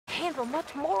handle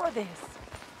much more of this.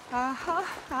 Uh-huh,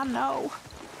 I know.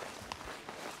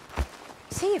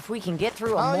 See if we can get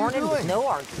through a morning with no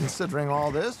argument. Considering all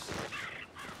this?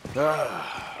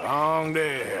 Long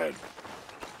day ahead.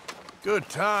 Good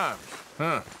times,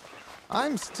 huh?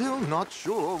 I'm still not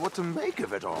sure what to make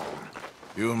of it all.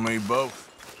 You and me both.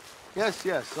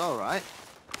 Yes, all right.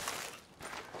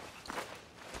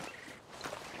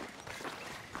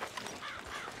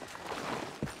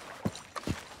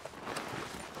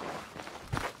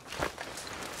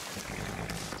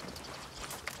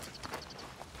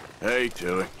 Hey,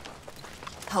 Tilly.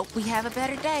 Hope we have a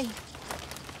better day.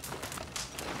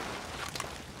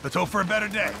 Let's hope for a better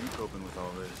day. You coping with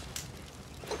all this?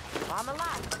 I'm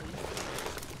alive.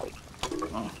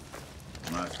 Oh,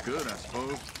 well, that's good, I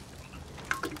suppose.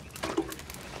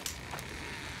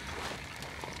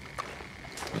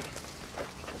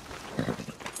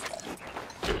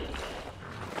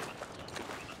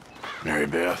 Mary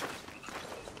Beth.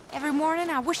 Every morning,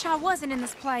 I wish I wasn't in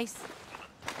this place.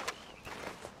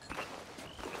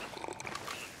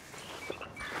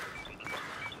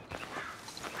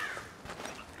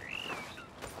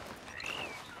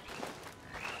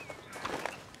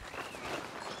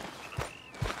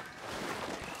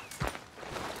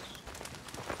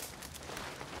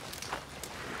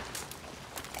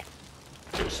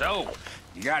 So,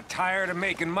 you got tired of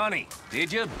making money,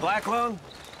 did you, Black Lung?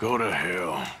 Go to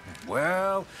hell.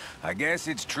 Well, I guess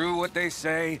it's true what they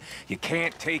say. You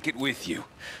can't take it with you.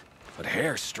 But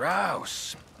Herr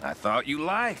Strauss, I thought you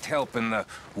liked helping the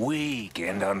weak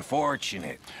and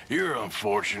unfortunate. You're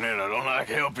unfortunate. I don't like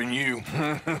helping you.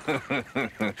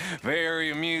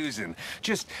 Very amusing.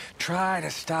 Just try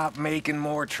to stop making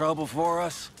more trouble for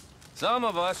us. Some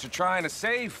of us are trying to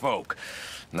save folk,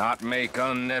 not make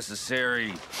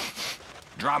unnecessary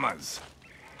dramas.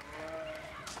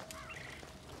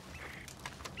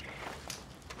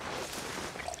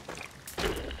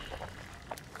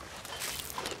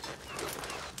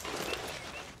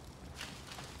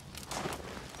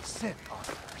 Sit,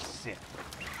 Arthur, sit.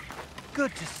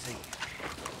 Good to see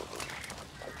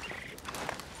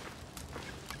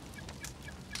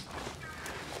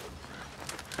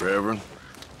you. Reverend?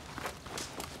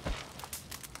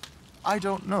 I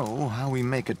don't know how we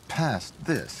make it past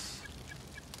this.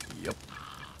 Yep.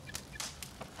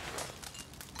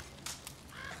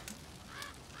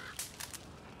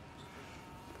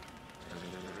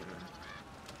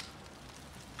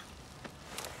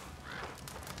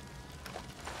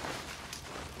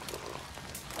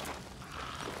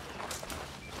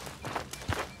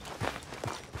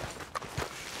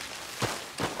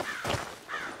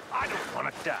 I don't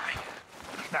want to die.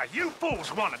 Now, you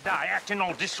fools want to die acting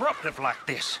all disruptive like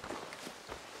this.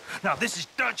 Now, this is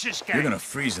Dutch's gang. You're gonna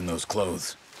freeze in those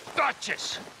clothes.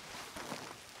 Dutch's!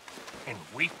 And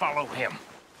we follow him.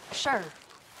 Sure.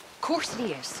 Of course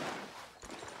it is.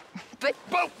 But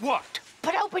what?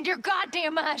 But open your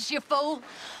goddamn eyes, you fool!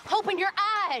 Open your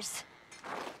eyes!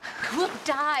 We'll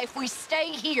die if we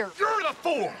stay here. You're the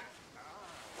fool!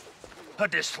 A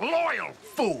disloyal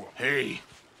fool! Hey,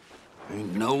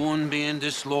 ain't no one being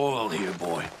disloyal here,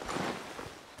 boy.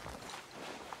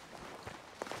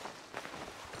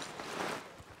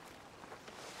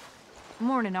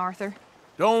 Morning, Arthur.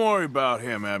 Don't worry about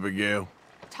him, Abigail.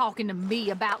 Talking to me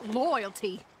about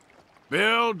loyalty.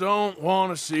 Bill don't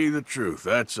want to see the truth,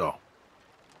 that's all.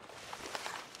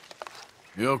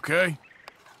 You okay?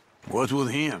 What's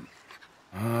with him?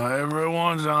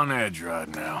 Everyone's on edge right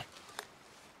now.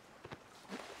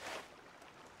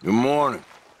 Good morning.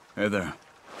 Hey there.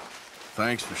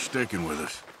 Thanks for sticking with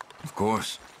us. Of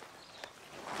course.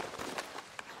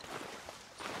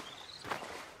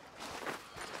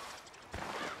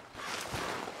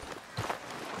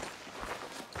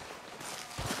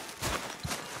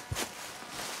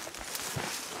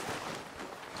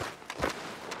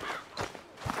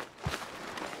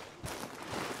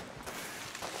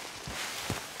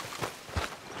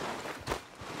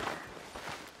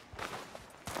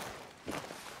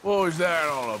 What was that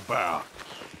all about?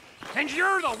 And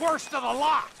you're the worst of the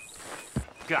lot!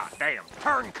 Goddamn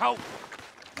turncoat!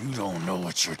 You don't know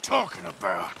what you're talking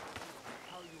about.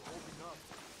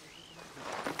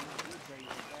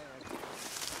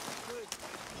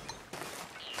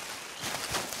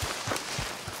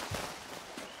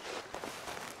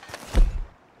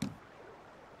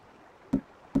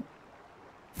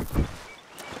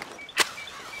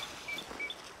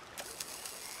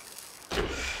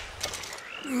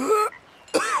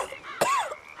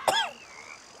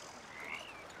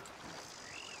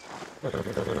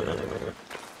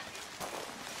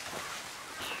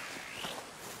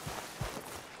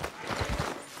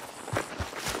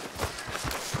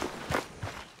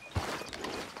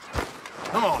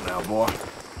 Come on now, boy.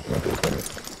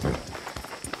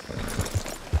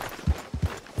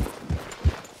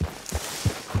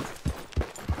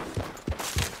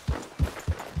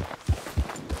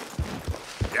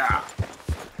 Yeah.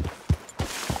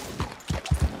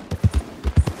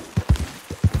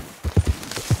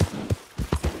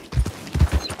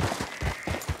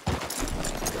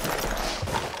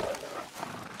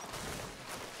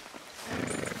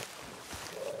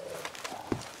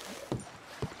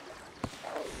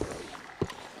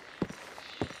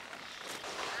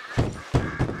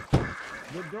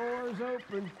 The door's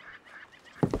open.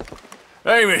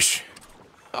 Hamish,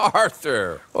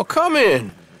 Arthur, well, come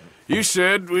in. you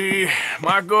said we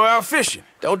might go out fishing.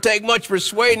 Don't take much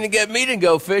persuading to get me to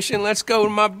go fishing. Let's go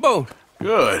in my boat.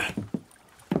 Good.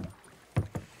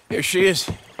 Here she is.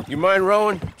 You mind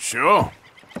rowing? Sure.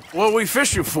 What we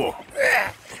fishing for?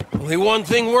 Only one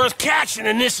thing worth catching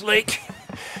in this lake.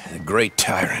 The great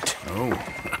tyrant. Oh.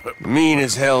 Mean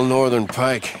as hell northern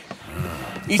pike.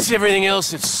 Eats everything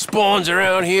else that spawns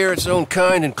around here, its own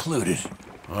kind included.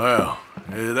 Well,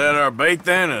 is that our bait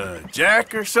then? A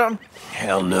jack or something?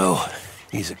 Hell no.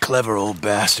 He's a clever old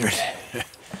bastard.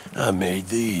 I made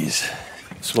these.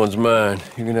 This one's mine.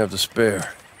 You're gonna have to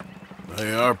spare.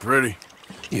 They are pretty.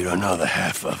 You don't know the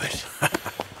half of it.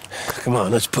 Come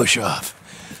on, let's push off.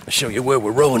 I'll show you where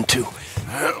we're rowing to.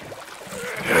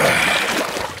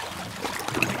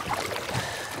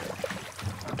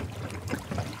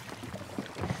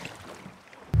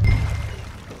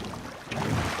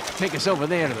 Take us over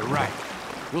there to the right.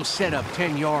 We'll set up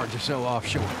 10 yards or so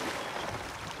offshore.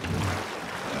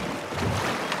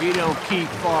 He don't keep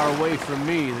far away from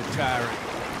me, the tyrant.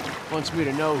 Wants me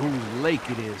to know whose lake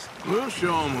it is. We'll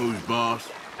show him who's boss.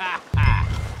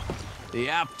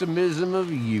 The optimism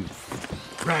of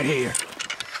youth. Right here.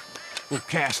 We'll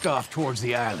cast off towards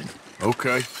the island.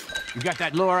 Okay. You got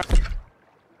that lure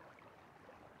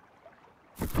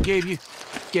I gave you?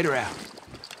 Get her out.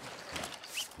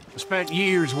 I spent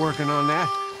years working on that.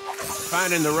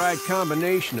 Finding the right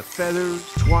combination of feathers,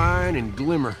 twine, and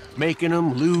glimmer. Making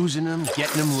them, losing them,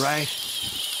 getting them right.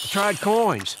 I tried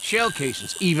coins, shell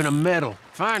casings, even a medal.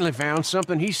 Finally found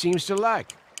something he seems to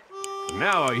like.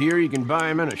 Now I hear you can buy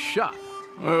him in a shop.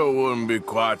 Well, it wouldn't be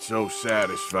quite so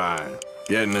satisfying.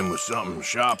 Getting him with something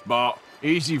shop bought.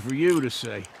 Easy for you to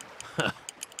say.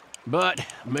 But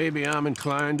maybe I'm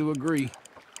inclined to agree.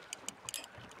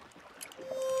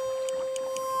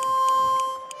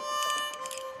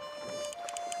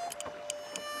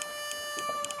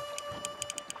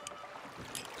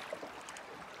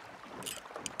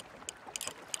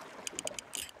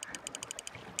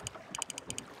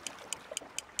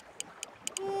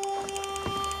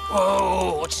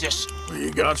 Whoa, what's this?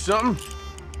 You got something?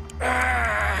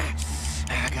 I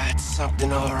got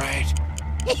something all right.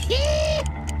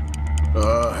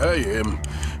 Hey,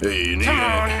 you need Come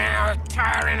on now,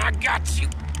 tyrant, I got you.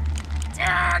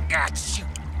 I got you.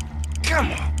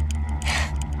 Come on.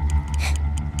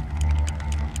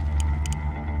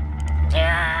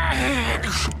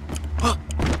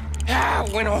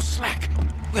 Went all slack.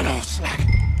 Went all slack.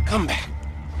 Come back.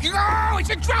 Oh, it's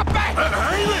a drop back!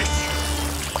 Hamish!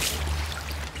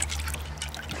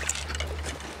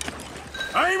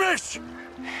 Hamish!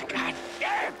 God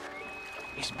damn!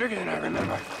 He's bigger than I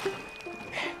remember.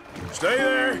 Stay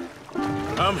there.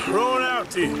 I'm rowing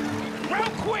out to you. Real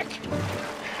quick!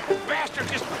 Bastard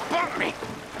just bumped me!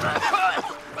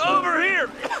 Over here!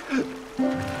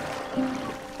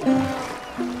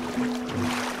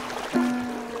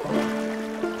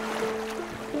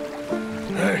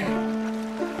 Hey,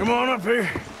 come on up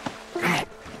here.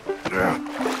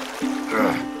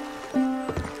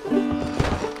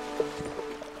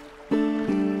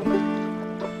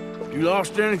 You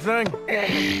lost anything?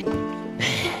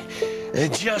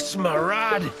 Just my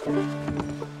rod.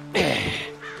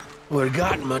 Would've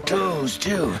gotten my toes,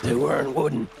 too. They weren't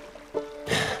wooden.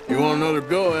 You want another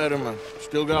go at him? I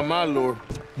still got my lure.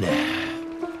 Nah.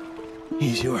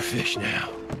 He's your fish now.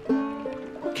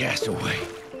 Cast away.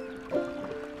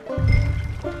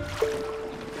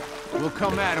 We'll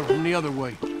come at him from the other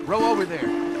way. Row over there.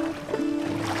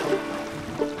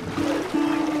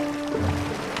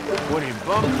 When he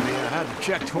bumped me, I had to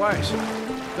check twice.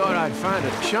 Thought I'd find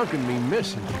a chunk of me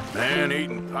missing.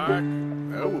 Man-eating pike?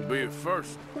 That would be a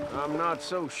first. I'm not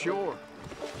so sure.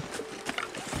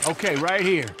 Okay, right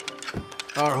here.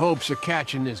 Our hopes of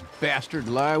catching this bastard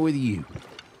lie with you.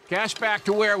 Cast back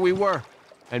to where we were,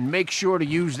 and make sure to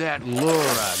use that lure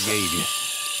I gave you.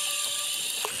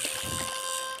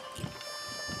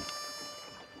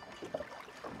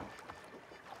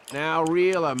 Now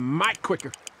reel a mite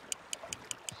quicker.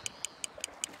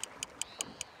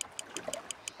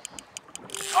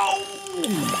 Oh!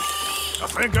 I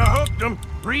think I hooked him.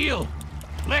 Reel.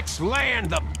 Let's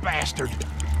land the bastard.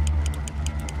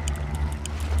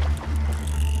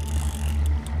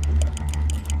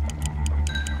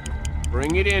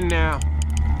 Bring it in now.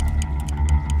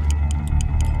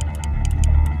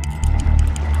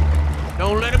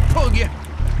 Don't let it pull you.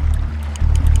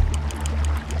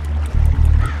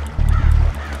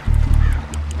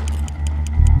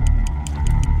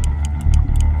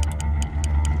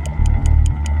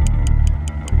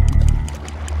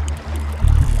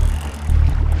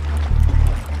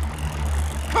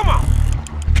 Come on!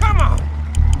 Come on!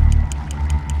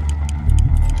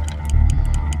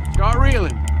 Start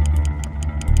reeling.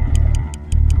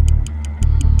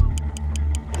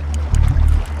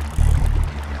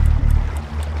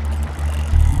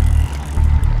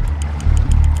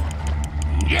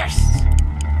 Yes!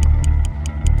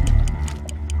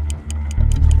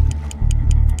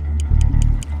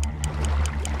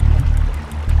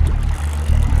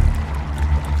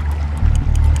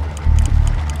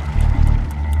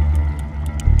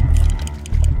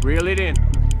 Reel it in.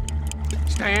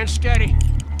 Stand steady.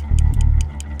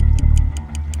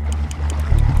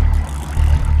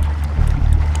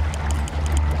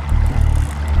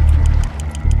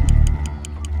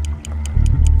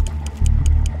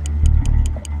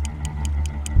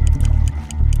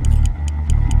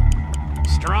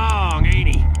 Strong,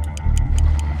 ain't he?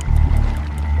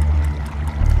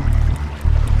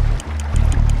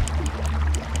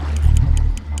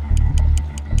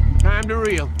 Time to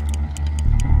reel.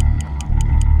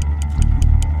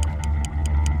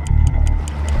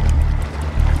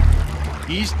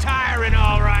 He's tiring,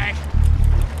 all right.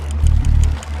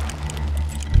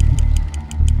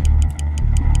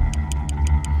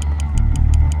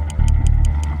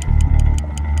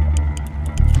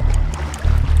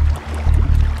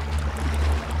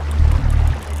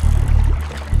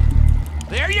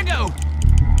 There you go.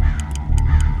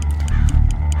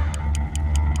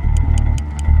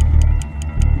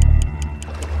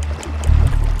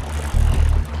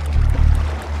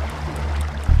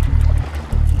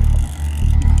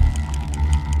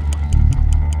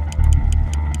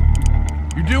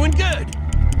 You're doing good.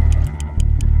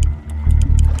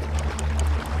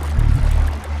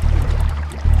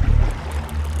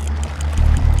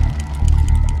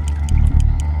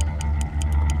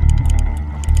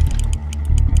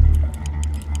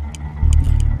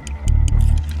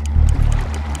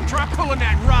 Try pulling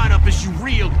that rod up as you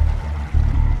reel.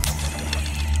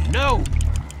 No.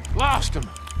 Lost him.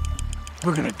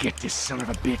 We're gonna get this son of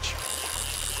a bitch.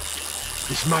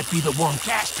 This might be the one.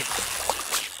 Cast it.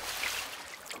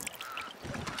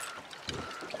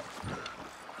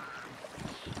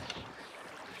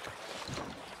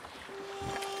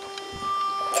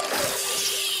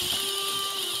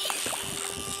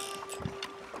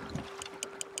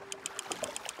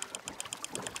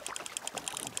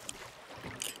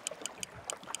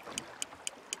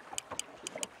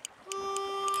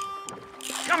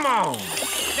 Come on!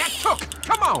 That took!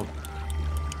 Come on!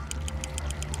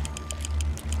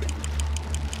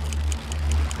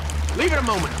 Leave it a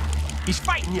moment. He's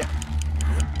fighting you.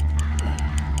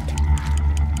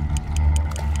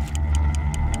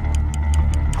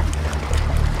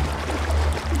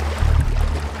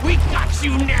 We got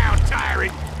you now,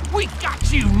 tyrant! We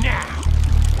got you now!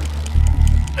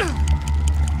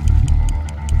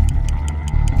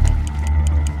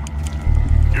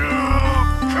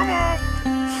 Come on.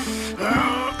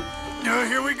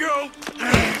 Here we go.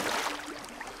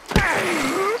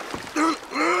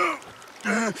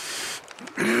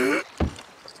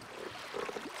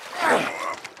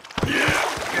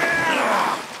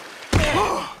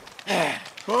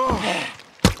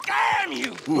 Damn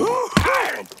you!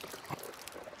 Tyrant!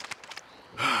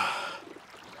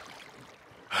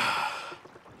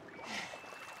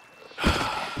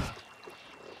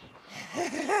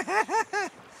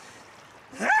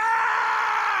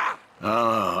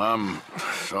 I'm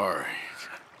sorry.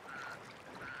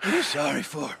 What are you sorry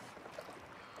for?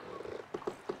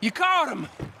 You caught him!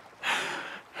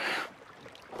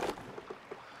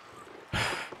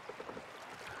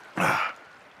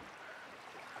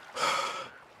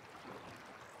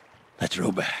 Let's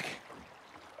row back.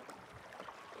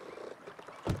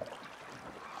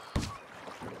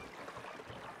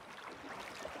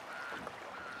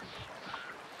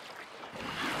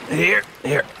 Here.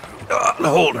 The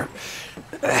holder.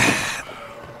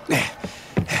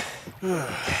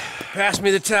 Pass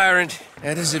me the tyrant.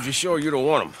 That is if you're sure you don't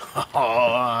want him. Oh,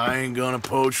 I ain't gonna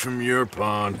poach from your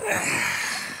pond.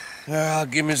 I'll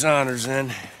give him his honors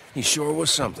then. He sure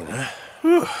was something,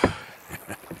 huh?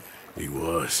 He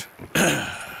was.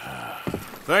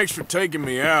 Thanks for taking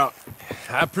me out.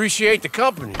 I appreciate the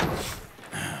company.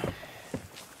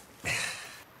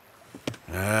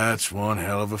 That's one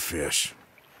hell of a fish.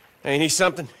 Ain't he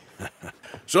something?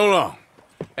 So long.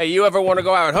 Hey, you ever want to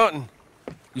go out hunting?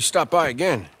 You stop by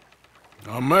again.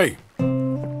 On me.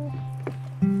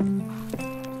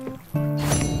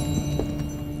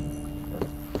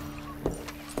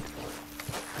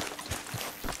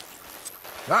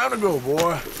 Time to go,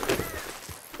 boy.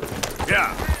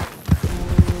 Yeah.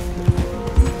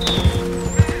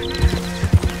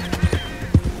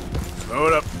 Slow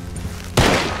it up.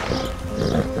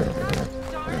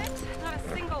 Darn it, not a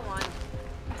single one.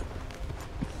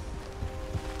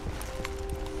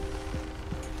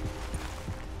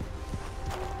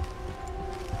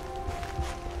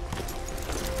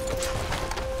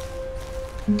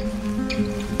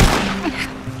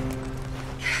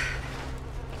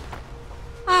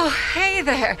 Oh, hey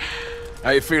there. How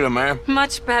you feeling, ma'am?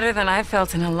 Much better than I've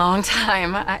felt in a long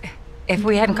time. If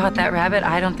we hadn't caught that rabbit,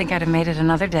 I don't think I'd have made it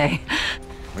another day.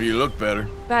 Well, you look better.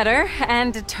 Better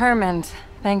and determined,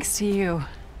 thanks to you.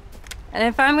 And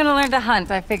if I'm gonna learn to hunt,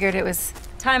 I figured it was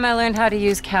time I learned how to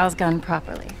use Cal's gun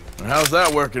properly. How's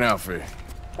that working out for you?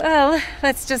 Well,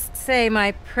 let's just say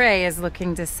my prey is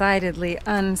looking decidedly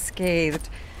unscathed.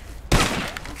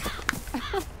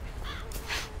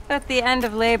 But the end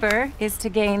of labor is to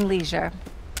gain leisure.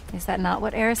 Is that not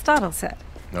what Aristotle said?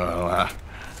 Well,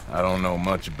 I don't know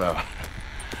much about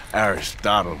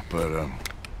Aristotle, but,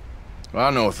 well, I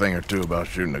know a thing or two about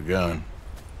shooting a gun.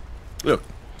 Look,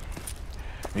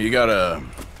 you gotta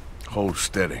hold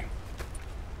steady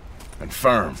and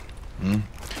firm, You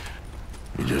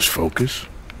just focus,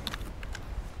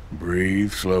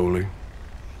 breathe slowly,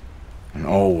 and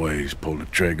always pull the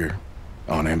trigger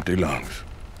on empty lungs.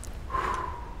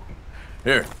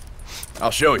 Here,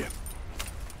 I'll show you.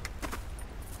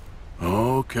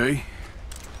 Okay.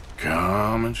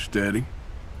 Calm and steady.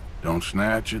 Don't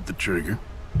snatch at the trigger.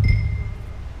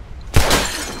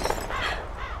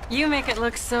 You make it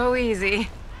look so easy.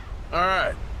 All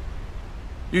right.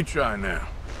 You try now.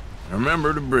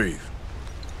 Remember to breathe.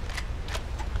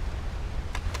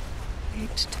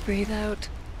 Wait to breathe out.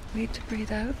 Wait to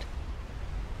breathe out.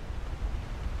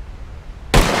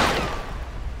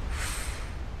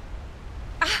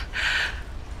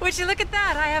 Would you look at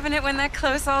that? I haven't hit one that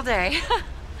close all day.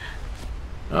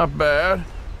 Not bad.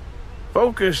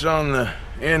 Focus on the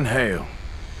inhale.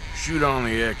 Shoot on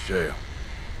the exhale.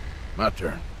 My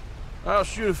turn. I'll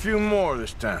shoot a few more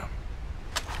this time.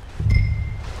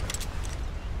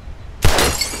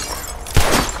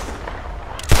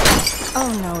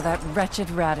 Oh no, that wretched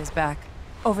rat is back.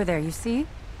 Over there, you see?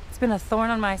 It's been a thorn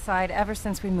on my side ever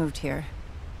since we moved here.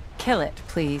 Kill it,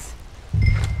 please.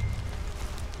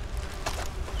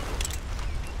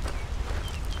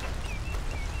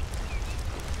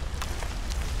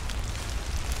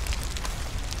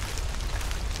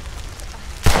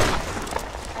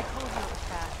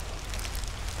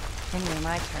 Anyway,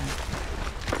 my turn.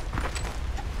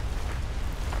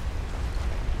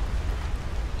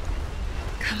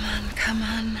 Come on, come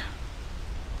on.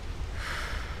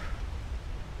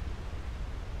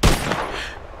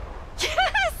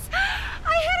 Yes!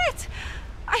 I hit it!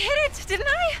 I hit it, didn't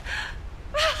I?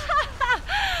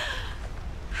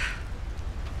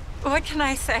 What can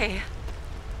I say?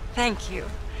 Thank you.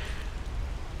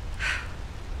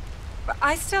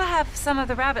 I still have some of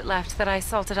the rabbit left that I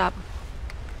salted up.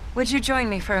 Would you join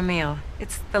me for a meal?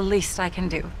 It's the least I can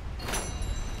do.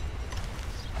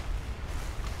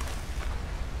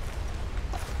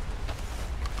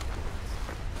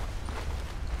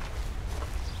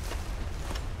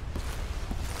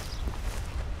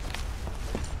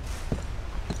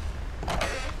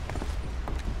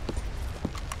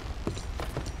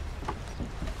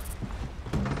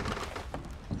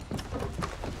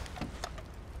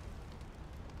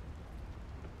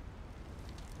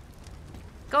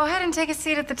 Go ahead and take a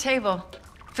seat at the table.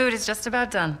 Food is just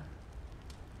about done.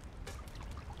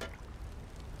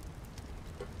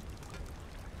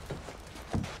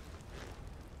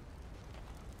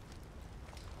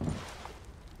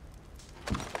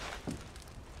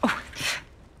 Oh.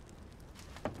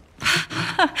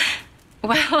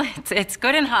 Well, it's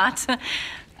good and hot.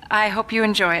 I hope you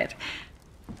enjoy it.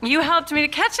 You helped me to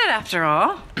catch it, after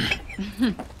all.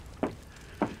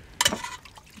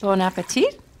 Bon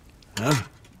appetit. Huh?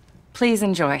 Please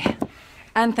enjoy.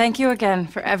 And thank you again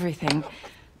for everything.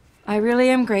 I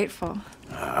really am grateful.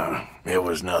 It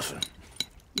was nothing.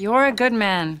 You're a good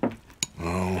man.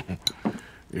 Oh,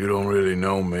 you don't really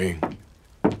know me.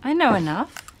 I know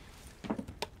enough.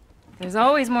 There's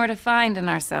always more to find in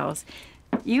ourselves.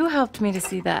 You helped me to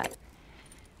see that.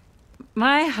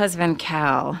 My husband,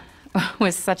 Cal,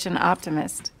 was such an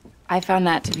optimist. I found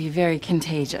that to be very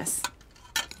contagious.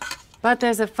 But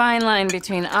there's a fine line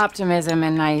between optimism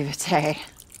and naivete.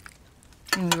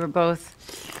 And we were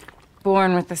both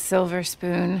born with the silver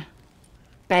spoon.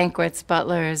 Banquets,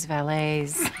 butlers,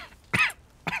 valets.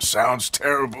 Sounds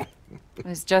terrible. It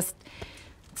was just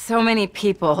so many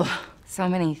people, so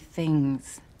many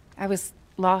things. I was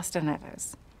lost in it. I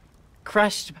was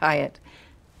crushed by it.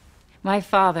 My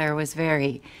father was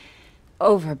very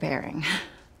overbearing.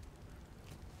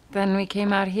 Then we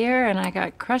came out here and I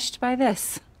got crushed by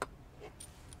this.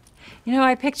 You know,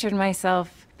 I pictured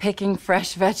myself picking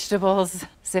fresh vegetables,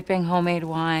 sipping homemade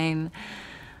wine,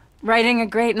 writing a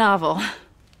great novel.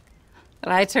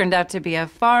 But I turned out to be a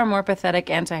far more pathetic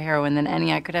anti-heroine than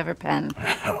any I could ever pen.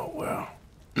 Oh, well.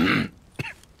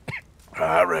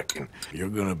 I reckon you're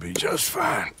gonna be just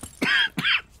fine.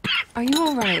 Are you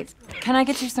all right? Can I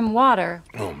get you some water?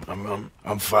 Oh,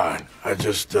 I'm fine. I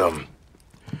just,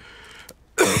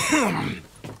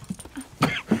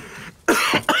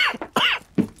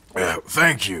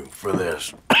 thank you for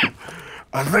this.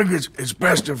 I think it's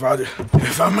best if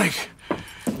I make...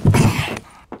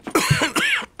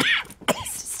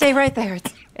 Stay right there.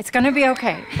 It's gonna be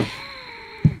okay.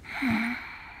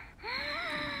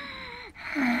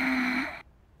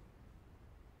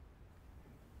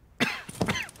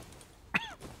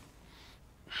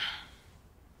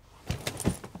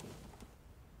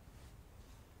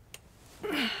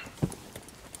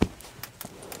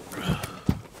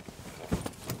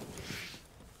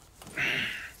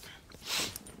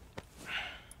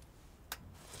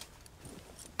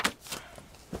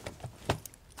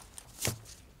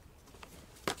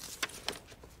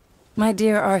 My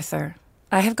dear Arthur,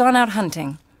 I have gone out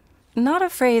hunting. Not a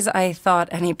phrase I thought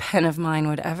any pen of mine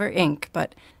would ever ink,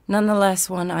 but nonetheless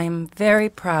one I am very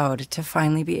proud to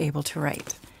finally be able to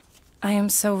write. I am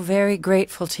so very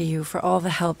grateful to you for all the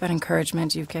help and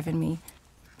encouragement you've given me.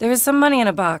 There is some money in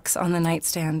a box on the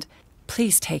nightstand.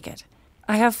 Please take it.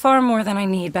 I have far more than I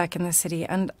need back in the city,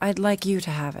 and I'd like you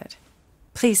to have it.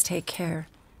 Please take care,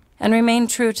 and remain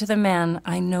true to the man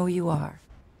I know you are.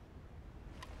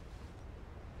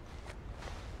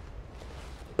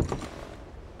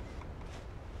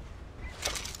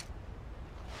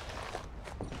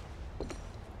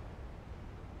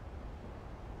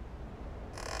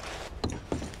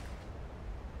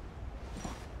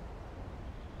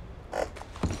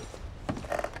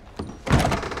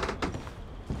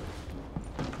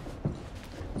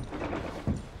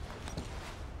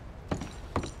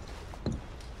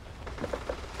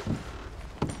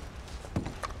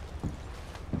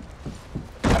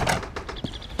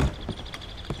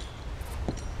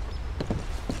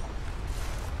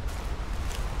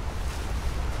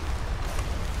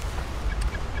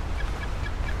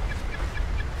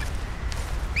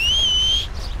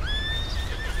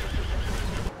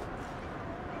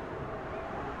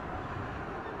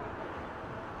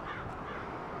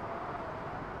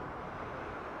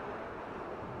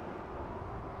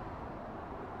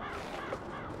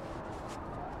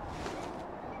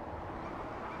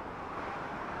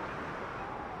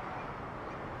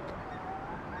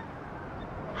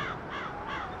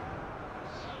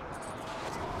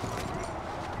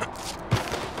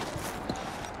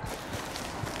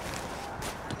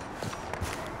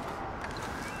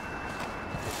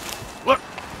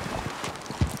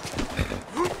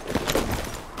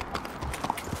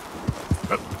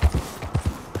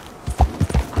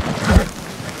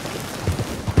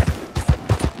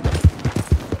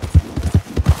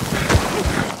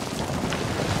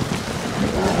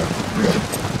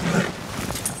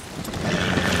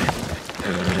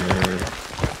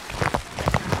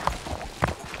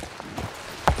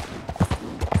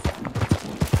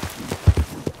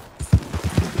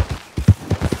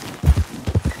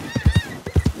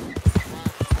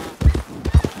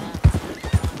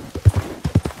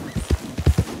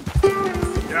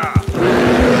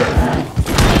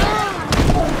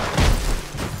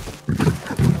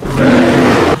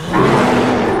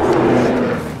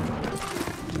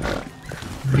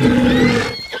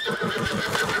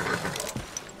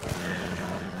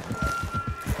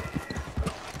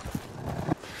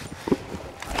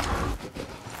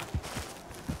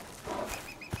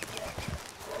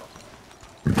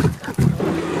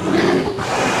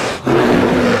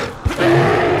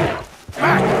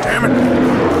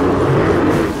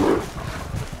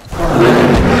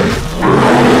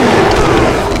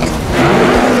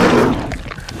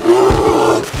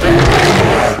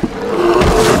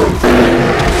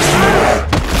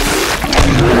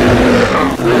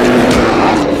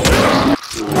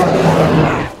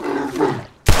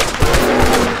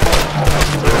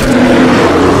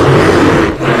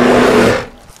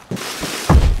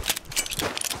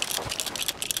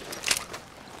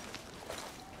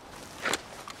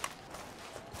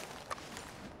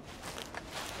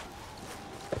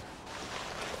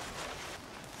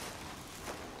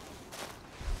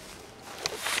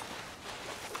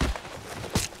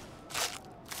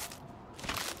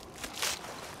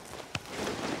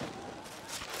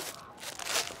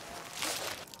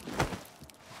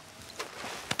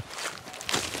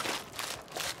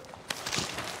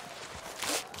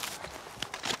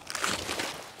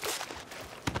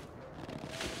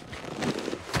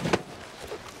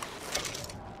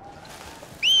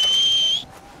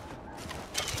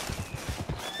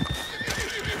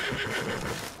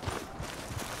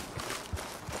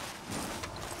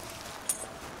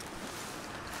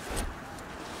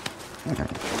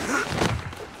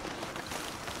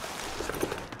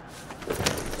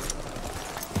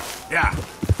 Yeah.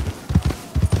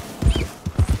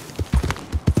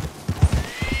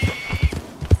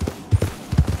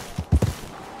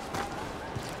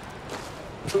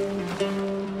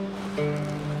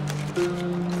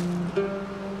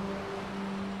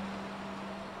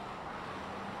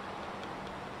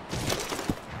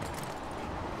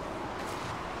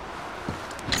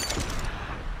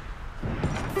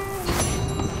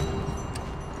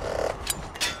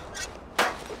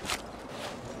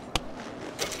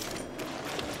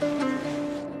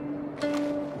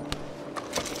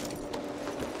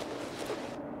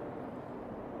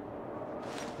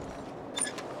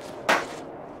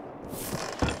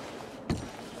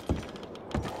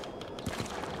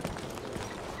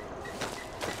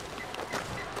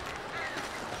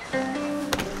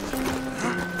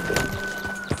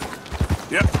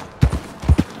 Yep.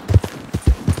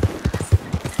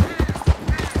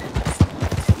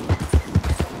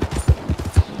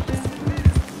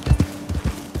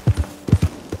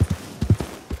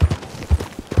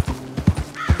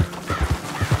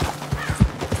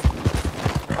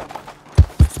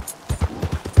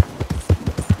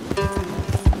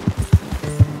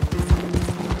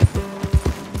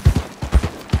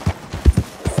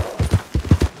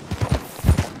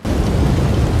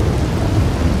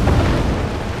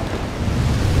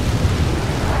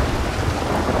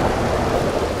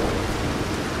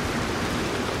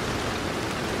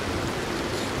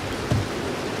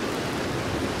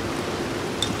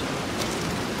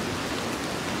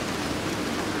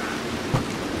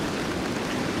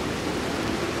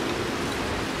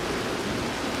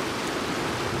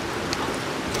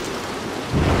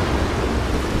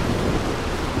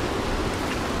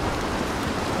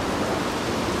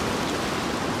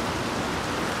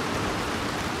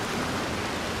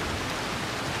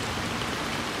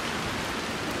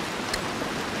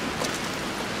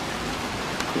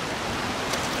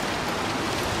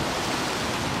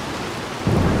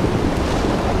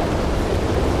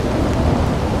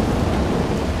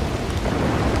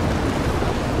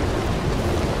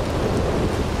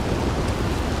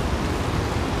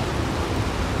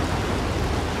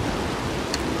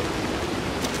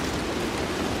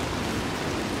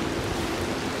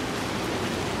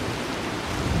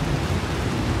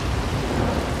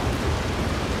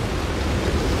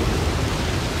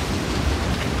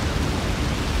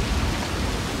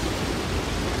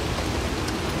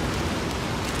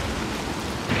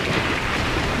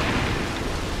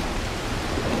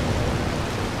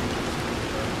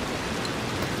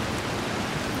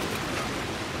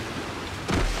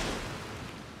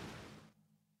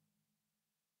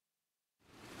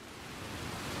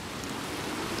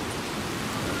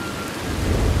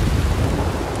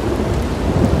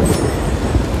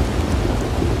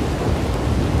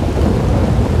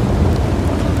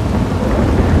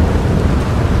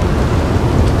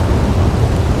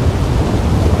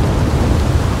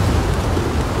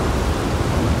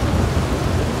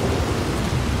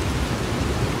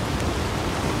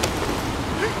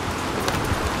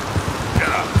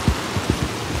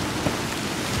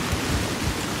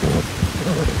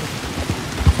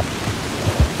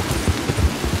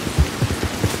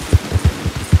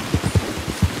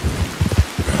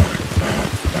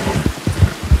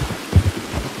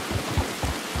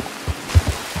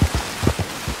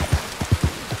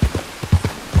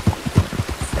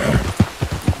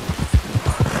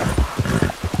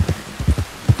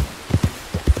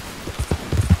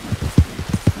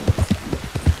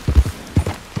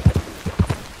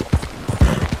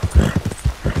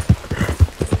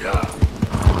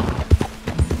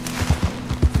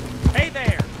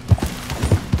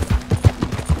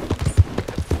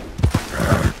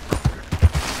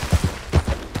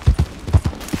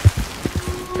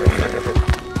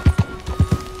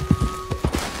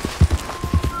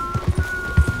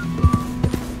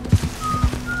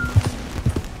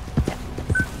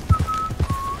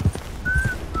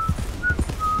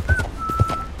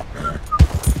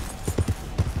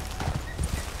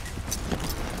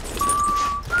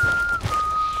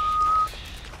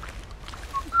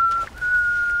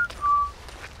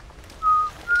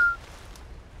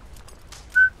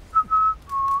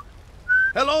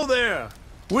 Hello there.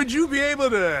 Would you be able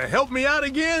to help me out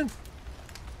again?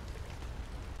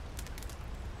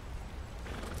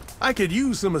 I could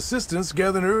use some assistance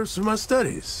gathering herbs for my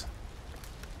studies.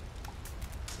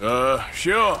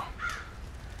 Sure.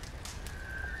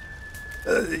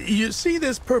 You see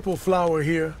this purple flower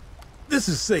here? This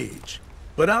is sage,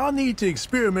 but I'll need to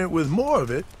experiment with more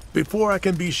of it before I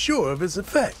can be sure of its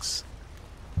effects.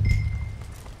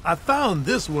 I found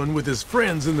this one with his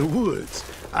friends in the woods.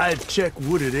 I'd check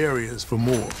wooded areas for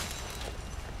more.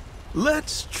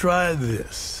 Let's try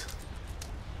this.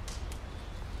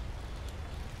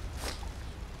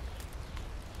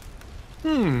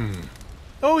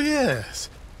 Oh yes.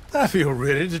 I feel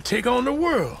ready to take on the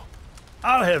world.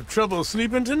 I'll have trouble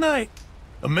sleeping tonight.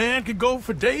 A man could go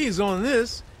for days on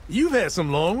this. You've had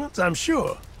some long ones, I'm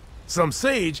sure. Some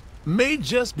sage may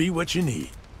just be what you need.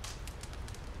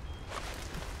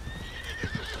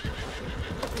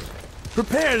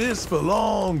 Prepare this for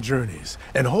long journeys,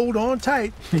 and hold on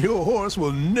tight. Your horse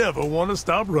will never want to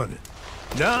stop running.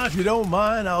 Now, if you don't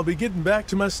mind, I'll be getting back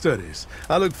to my studies.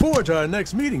 I look forward to our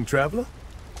next meeting, traveler.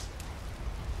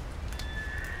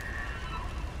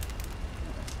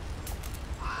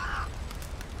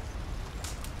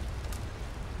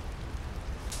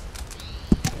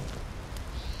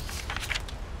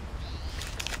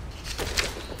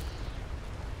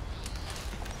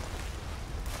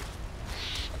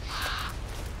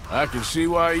 I can see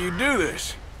why you do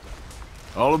this.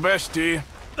 All the best to you.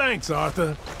 Thanks,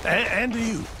 Arthur. And to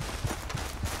you.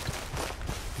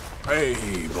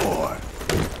 Hey, boy.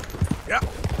 Yeah.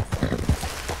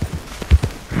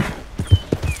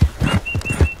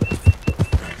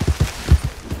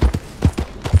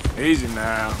 Easy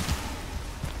now.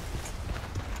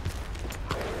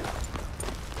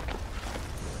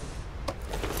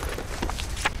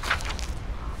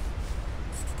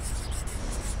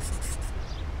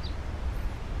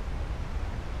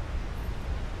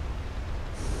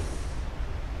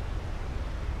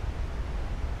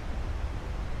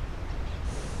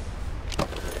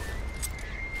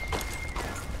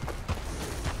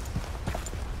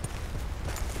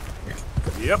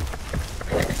 Yep.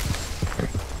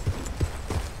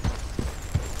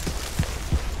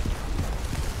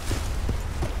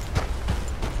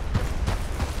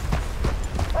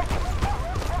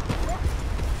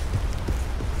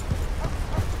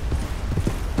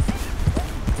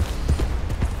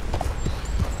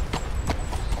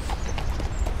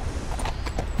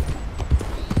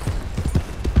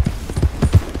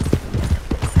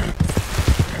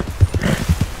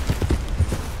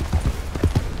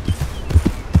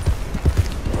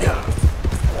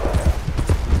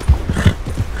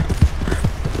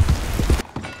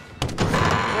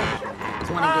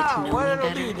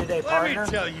 Let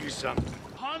me tell you something.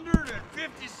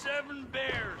 157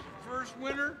 bears first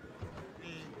winter,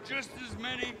 and just as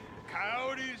many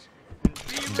coyotes and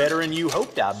beavers. Better than you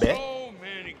hoped, I bet. So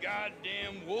many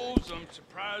goddamn wolves, I'm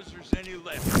surprised there's any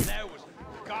left. And that was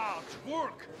God's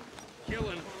work,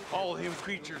 killing all them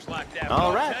creatures like that.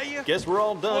 All but right, I'll tell you, guess we're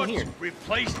all done here. What's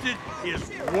replaced it is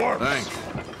worse. Thanks.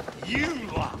 You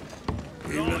lot.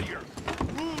 With all your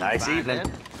Nice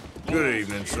evening. Good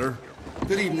evening, sir.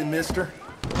 Good evening, mister.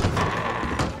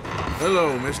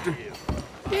 Hello, mister.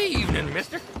 Good evening,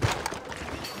 mister.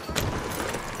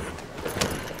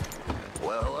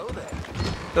 Well, hello there.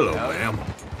 Hello, ma'am.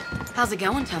 How's it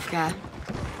going, tough guy?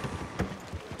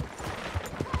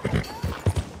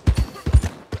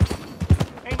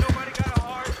 Ain't nobody got a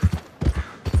heart.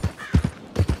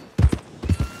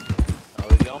 How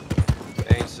we going?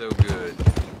 Ain't so good.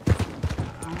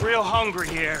 I'm real hungry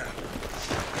here.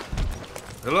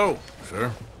 Hello,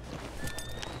 sir.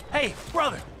 Hey,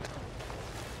 brother.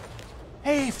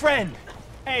 Hey, friend.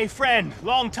 Hey, friend.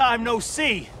 Long time no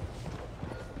see.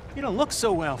 You don't look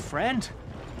so well, friend.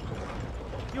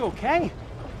 You okay?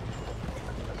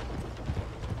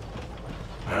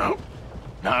 No,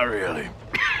 not really.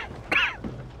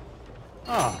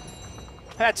 Oh,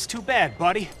 that's too bad,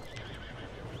 buddy.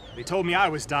 They told me I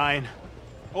was dying,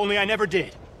 only I never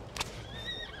did.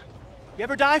 You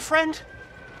ever die, friend?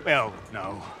 Well,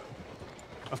 no.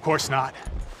 Of course not.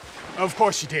 Of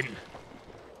course you didn't.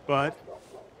 But,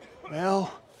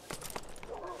 well,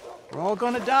 we're all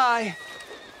gonna die.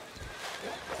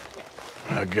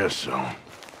 I guess so.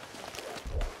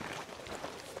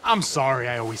 I'm sorry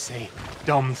I always say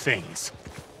dumb things.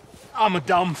 I'm a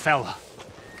dumb fella.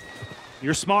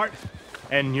 You're smart,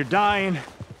 and you're dying,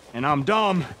 and I'm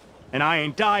dumb, and I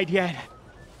ain't died yet.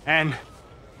 And,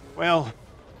 well,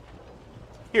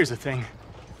 here's the thing.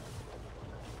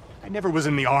 I never was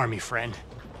in the army, friend.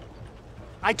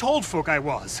 I told folk I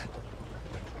was.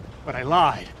 But I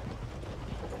lied.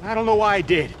 I don't know why I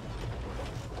did.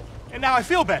 And now I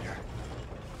feel better.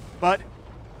 But,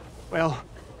 well,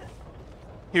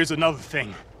 here's another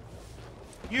thing.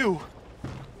 You,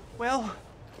 well,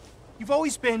 you've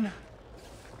always been,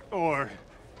 or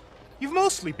you've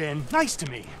mostly been nice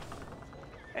to me.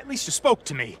 At least you spoke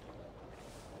to me.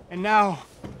 And now,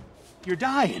 you're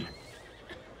dying.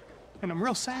 And I'm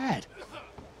real sad.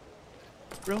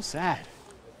 Real sad.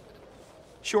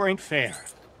 Sure ain't fair.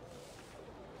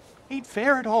 Ain't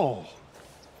fair at all.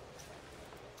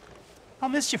 I'll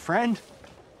miss you, friend.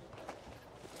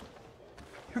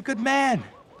 You're a good man.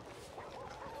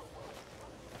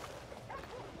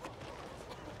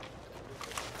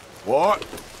 What?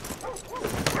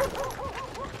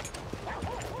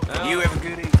 You have a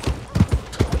good evening.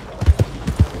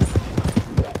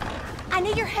 I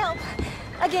need your help.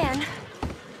 Again.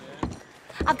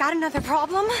 I've got another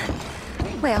problem.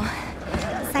 Well,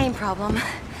 same problem.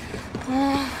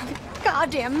 The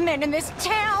goddamn men in this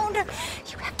town.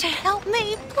 You have to help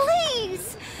me,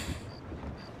 please.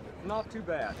 Not too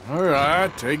bad. All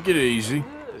right, take it easy.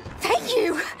 Thank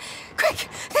you. Quick,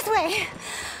 this way.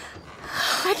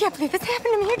 I can't believe this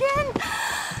happened to me again.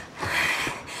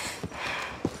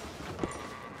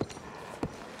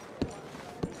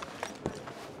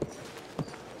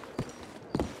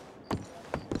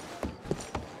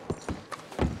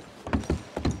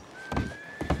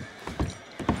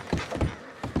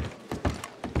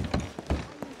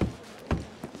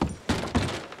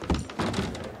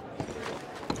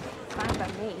 Fine by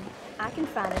me. I can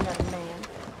find another man.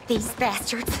 These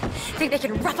bastards think they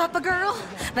can rough up a girl,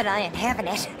 but I ain't having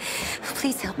it.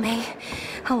 Please help me.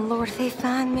 Oh, Lord, if they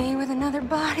find me with another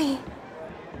body.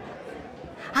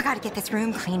 I gotta get this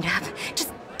room cleaned up.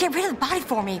 Just get rid of the body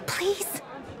for me, please.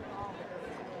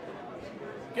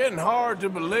 Getting hard to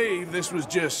believe this was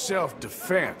just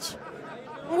self-defense.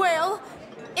 Well,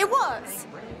 it was.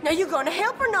 Now you gonna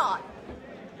help or not?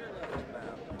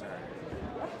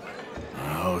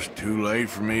 Oh, it's too late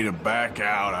for me to back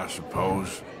out, I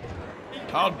suppose.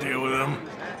 I'll deal with them.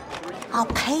 I'll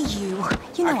pay you.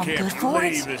 You know I'm good for I can't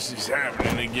believe it. this is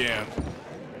happening again.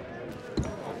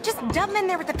 Just dump 'em in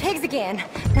there with the pigs again.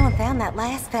 No one found that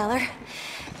last feller.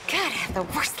 God, I have the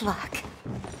worst luck.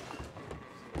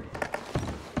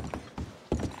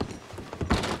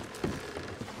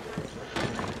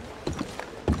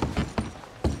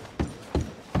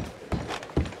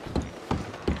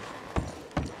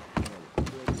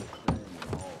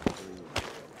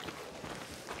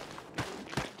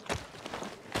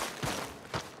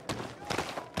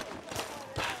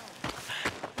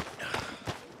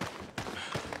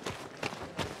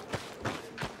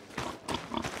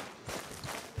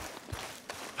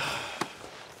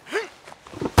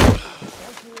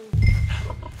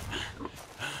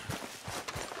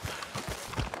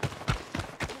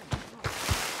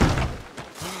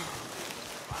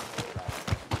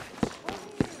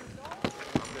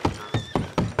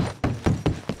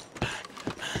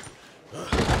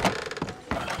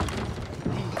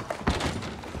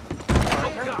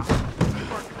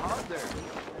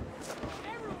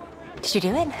 Did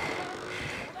you do it?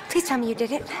 Please tell me you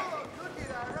did it.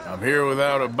 I'm here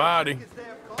without a body.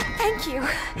 Thank you.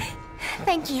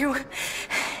 Thank you.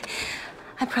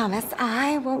 I promise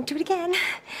I won't do it again.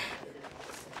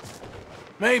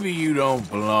 Maybe you don't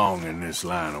belong in this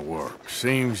line of work.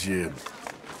 Seems you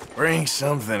bring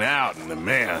something out in the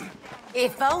men.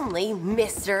 If only,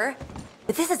 mister.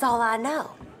 But this is all I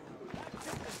know.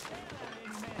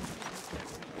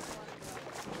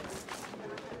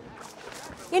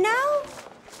 You know,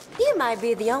 you might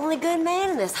be the only good man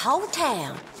in this whole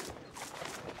town.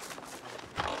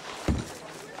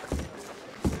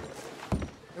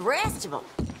 The rest of them,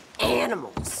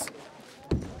 animals.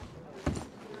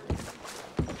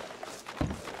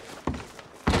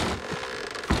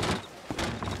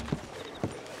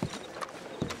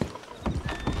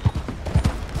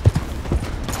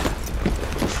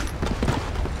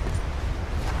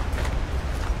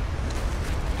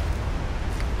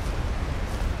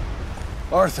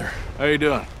 Arthur. How you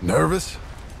doing? Nervous?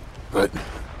 But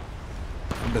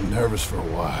I've been nervous for a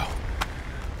while.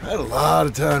 I had a lot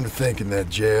of time to think in that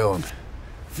jail, and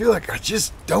I feel like I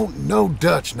just don't know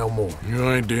Dutch no more.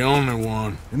 You ain't the only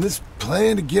one. And this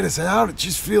plan to get us out, it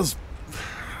just feels...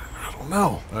 I don't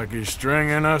know. Like he's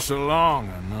stringing us along,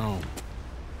 I know.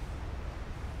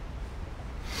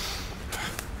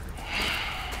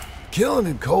 Killing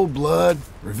in cold blood,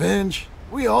 revenge,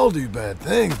 we all do bad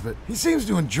things, but he seems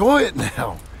to enjoy it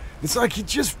now. It's like he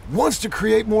just wants to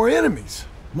create more enemies,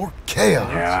 more chaos.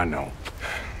 Yeah, I know.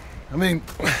 I mean,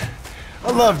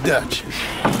 I love Dutch.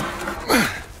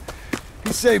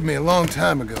 He saved me a long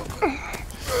time ago.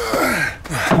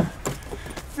 I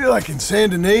feel like in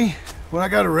Saint Denis, when I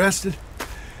got arrested,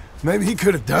 maybe he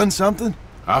could have done something.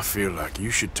 I feel like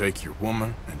you should take your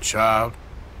woman and child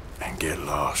and get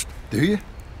lost. Do you?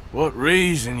 What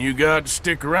reason you got to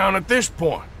stick around at this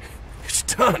point? It's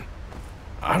done.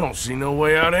 I don't see no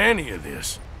way out of any of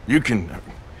this. You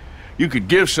could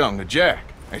give something to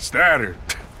Jack. It's that or...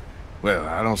 Well,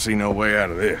 I don't see no way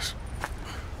out of this.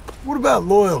 What about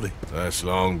loyalty? That's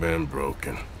long been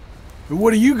broken. But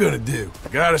what are you gonna do?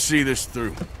 Gotta see this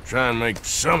through. Try and make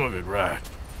some of it right.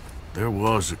 There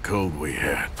was a code we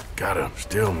had. Gotta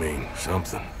still mean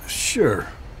something. Sure,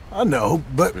 I know,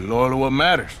 but... Be loyal to what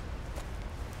matters.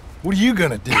 What are you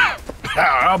gonna do?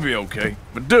 I'll be okay,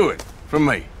 but do it. For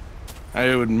me.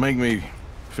 It would make me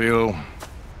feel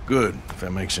good, if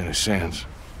that makes any sense.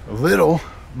 A little,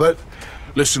 but...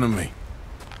 Listen to me.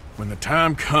 When the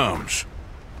time comes,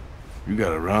 you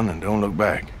gotta run and don't look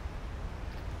back.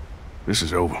 This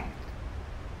is over.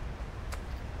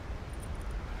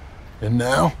 And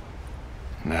now?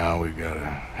 Now we gotta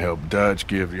help Dutch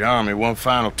give the army one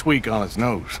final tweak on its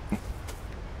nose.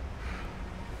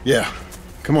 Yeah,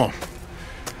 come on.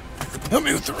 Help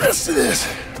me with the rest of this.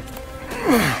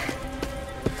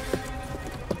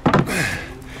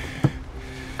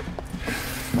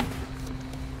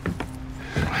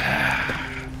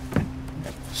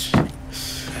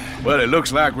 Well, it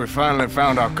looks like we finally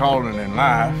found our calling in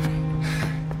life.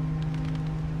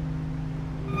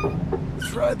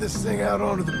 Let's ride this thing out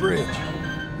onto the bridge.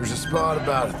 There's a spot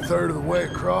about a third of the way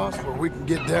across where we can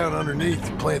get down underneath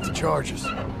and plant the charges.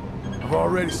 I've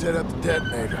already set up the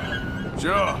detonator.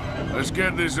 Sure, let's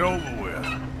get this over with.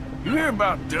 You hear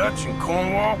about Dutch and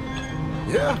Cornwall?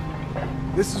 Yeah,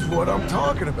 this is what I'm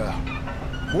talking about.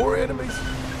 More enemies,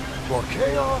 more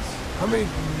chaos. I mean,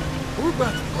 we're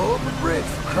about to blow up a bridge,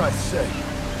 for Christ's sake.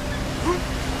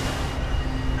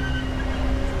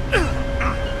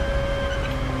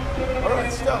 All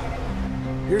right, stop.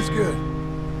 Here's good.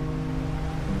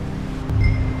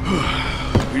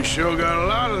 We sure got a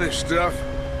lot of this stuff.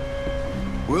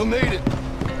 We'll need it.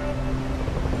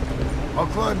 I'll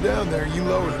climb down there, you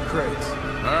lower the crates.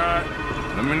 All right,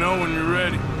 let me know when you're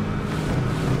ready.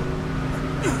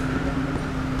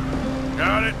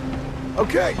 Got it?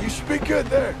 Okay, you should be good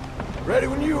there. Ready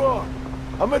when you are.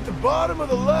 I'm at the bottom of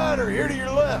the ladder, here to your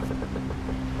left.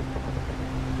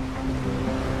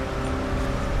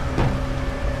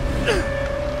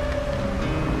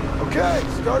 Okay,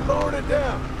 start lowering it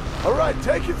down. All right,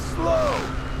 take it slow.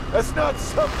 That's not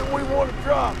something we want to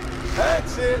drop.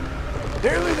 That's it.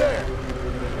 Nearly there.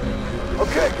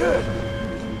 Okay, good.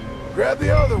 Grab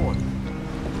the other one.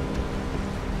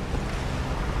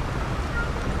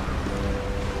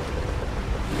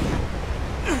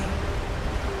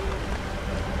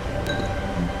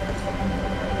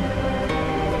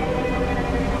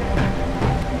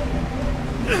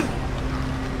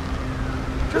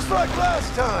 Just like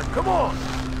last time, come on.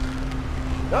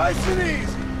 Nice and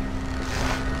easy.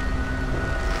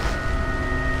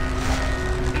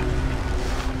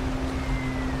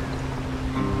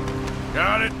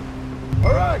 Got it.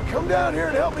 All right, come down here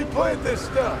and help me plant this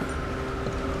stuff.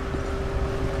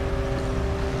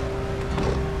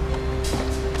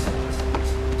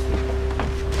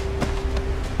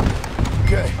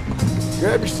 Okay,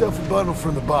 grab yourself a bundle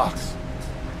from the box.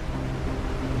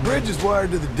 The bridge is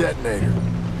wired to the detonator.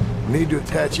 We need to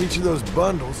attach each of those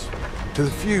bundles to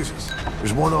the fuses.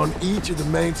 There's one on each of the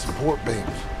main support beams.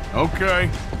 Okay.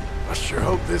 I sure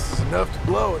hope this is enough to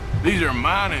blow it. These are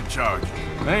mining charges.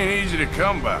 They ain't easy to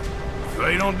come by. If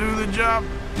they don't do the job,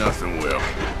 nothing will.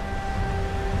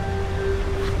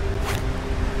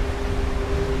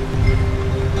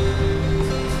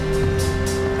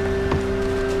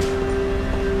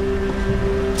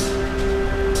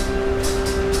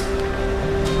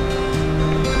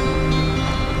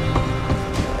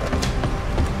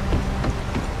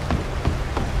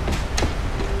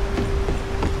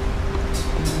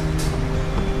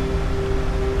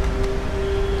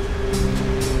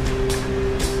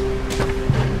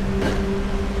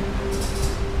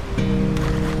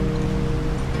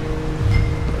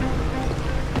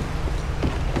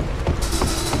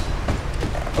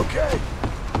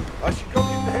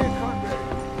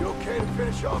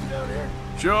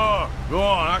 Sure, go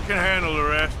on, I can handle the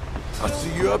rest. I'll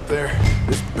see you up there.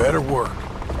 This better work.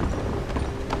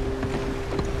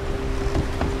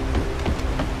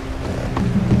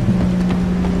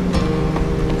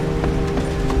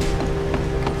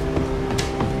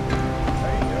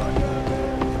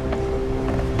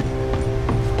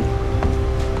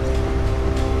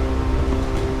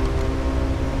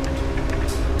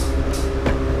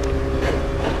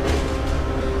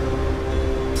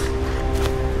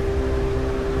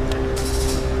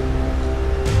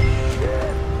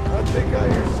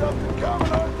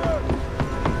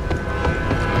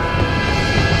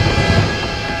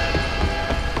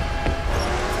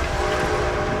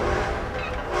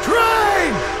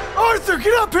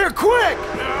 Get up here, quick!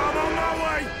 I'm on my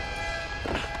way!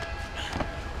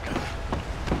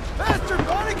 Faster,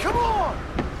 buddy, come on!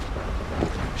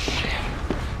 Shit.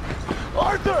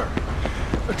 Arthur! Arthur!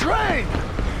 A train!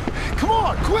 Come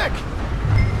on, quick!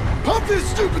 Pump this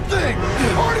stupid thing!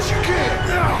 As hard as you can!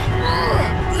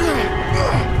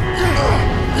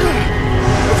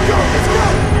 Let's go, let's go!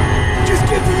 Just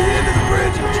get to the end of the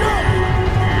bridge and jump!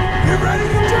 Get ready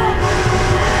to jump!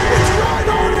 It's right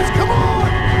on us, come on!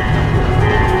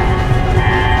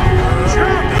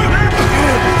 Jump!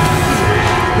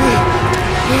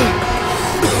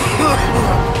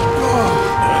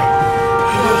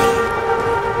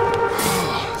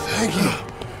 Thank you.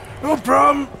 No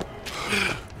problem.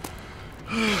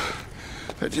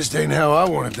 That just ain't how I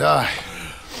want to die.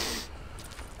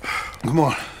 Come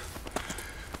on.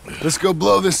 Let's go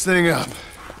blow this thing up.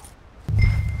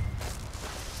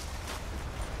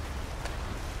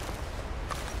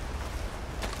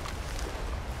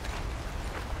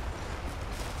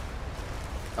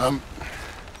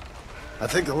 I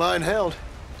think the line held.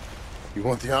 You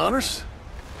want the honors?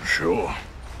 Sure.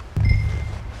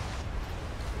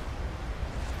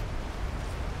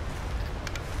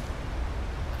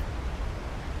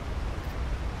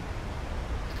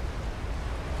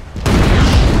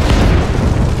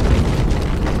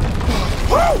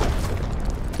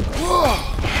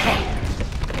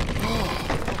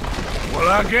 Well,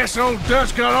 I guess old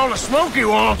Dutch got all the smoke he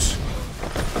wants.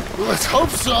 Well, let's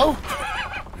hope so.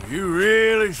 You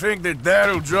really think that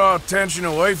that'll draw attention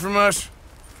away from us?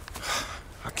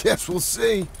 I guess we'll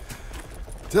see.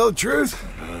 Tell the truth,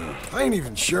 I ain't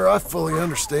even sure I fully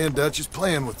understand Dutch's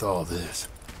plan with all this.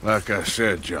 Like I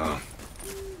said, John,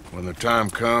 when the time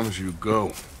comes, you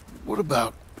go. What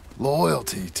about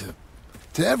loyalty to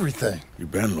everything?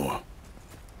 You've been loyal.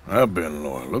 I've been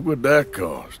loyal. Look what that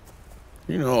caused.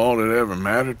 You know, all that ever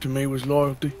mattered to me was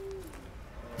loyalty.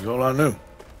 It's all I knew.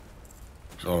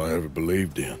 It's all I ever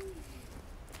believed in.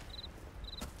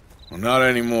 Well, not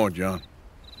anymore, John.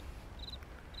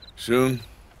 Soon,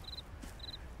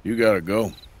 you gotta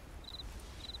go.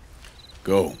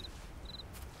 Go.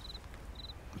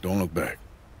 Don't look back.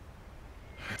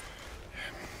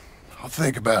 I'll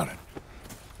think about it.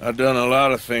 I've done a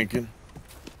lot of thinking.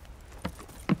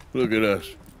 Look at us.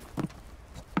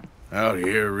 Out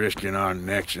here risking our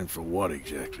necks, and for what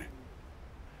exactly?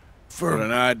 For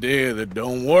an idea that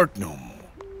don't work no more.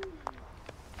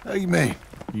 How you mean?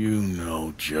 You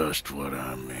know just what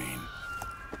I mean.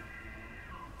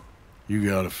 You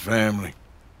got a family.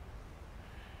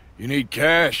 You need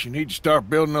cash. You need to start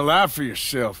building a life for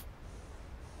yourself.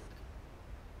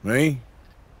 Me?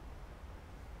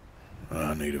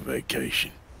 I need a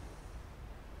vacation.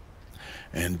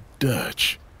 And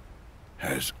Dutch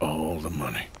has all the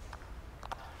money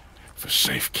for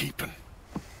safekeeping.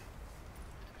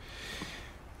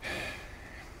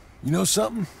 You know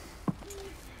something?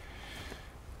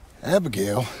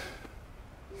 Abigail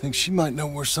thinks she might know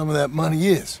where some of that money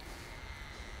is.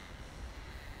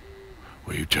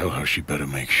 Well, you tell her she better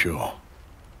make sure.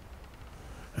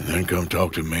 And then come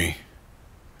talk to me.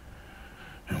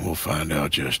 And we'll find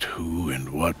out just who and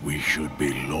what we should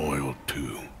be loyal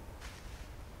to.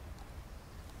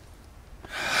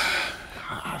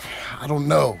 I don't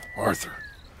know, Arthur.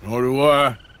 Nor do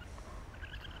I.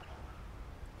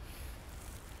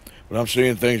 But I'm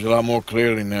seeing things a lot more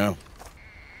clearly now.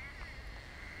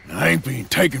 I ain't being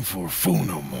taken for a fool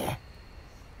no more.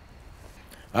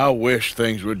 I wish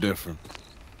things were different.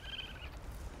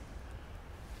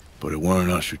 But it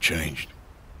weren't us who changed.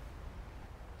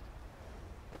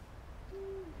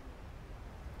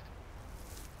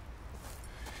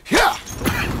 Yeah!